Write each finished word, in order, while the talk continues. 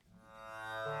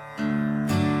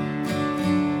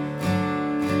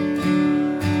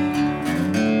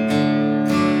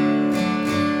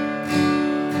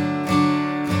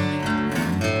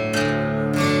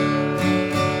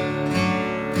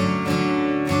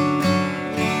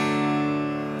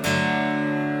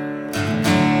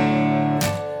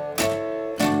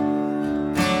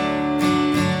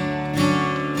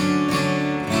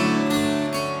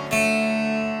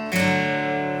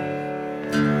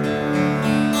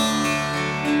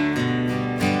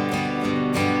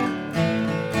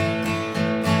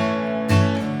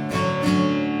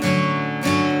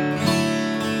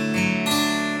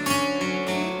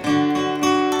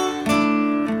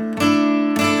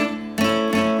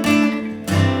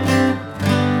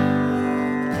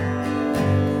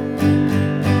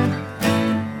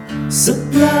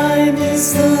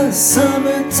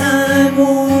summertime,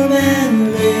 warm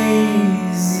and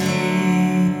lazy.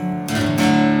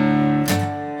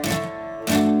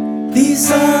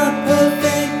 These are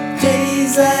perfect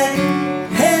days, like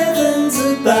heaven's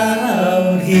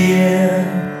about here.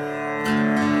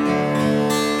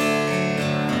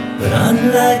 But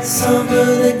unlike summer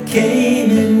that came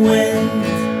and went,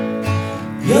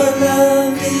 your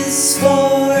love is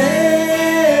forever.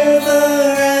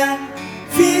 I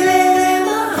feel it in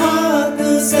my heart,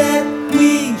 knows that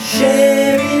we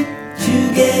share it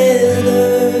together.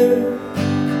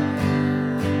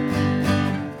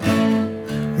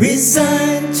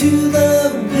 Resigned to the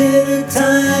winter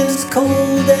times,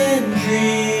 cold and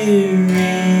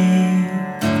dreary.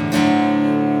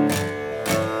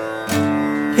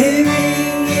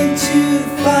 Peering into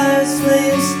fire's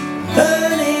flames,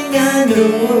 burning, I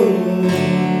know.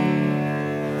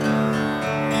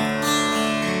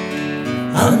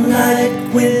 Unlike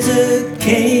winter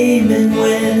came and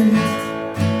went,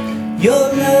 your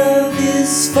love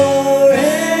is forever.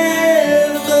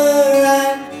 I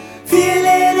feel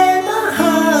it in my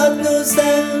heart, knows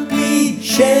that we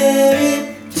share it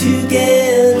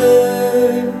together.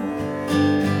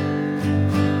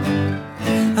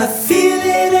 I feel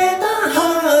it in my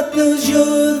heart, knows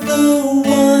you're the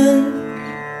one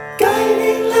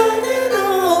guiding light, and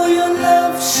all your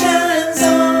love shines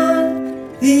on.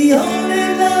 The only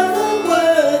love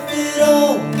worth it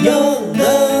all, your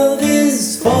love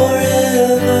is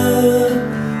forever.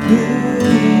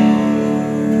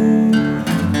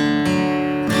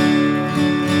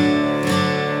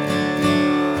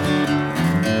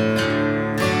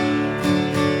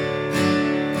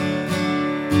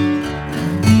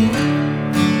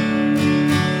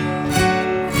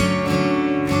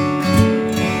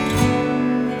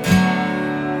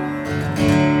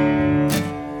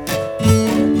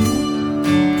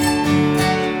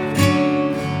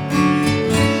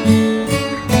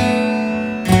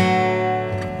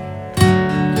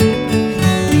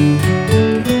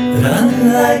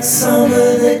 Like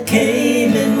summer that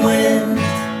came and went,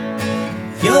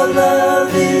 your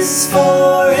love is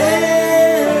forever.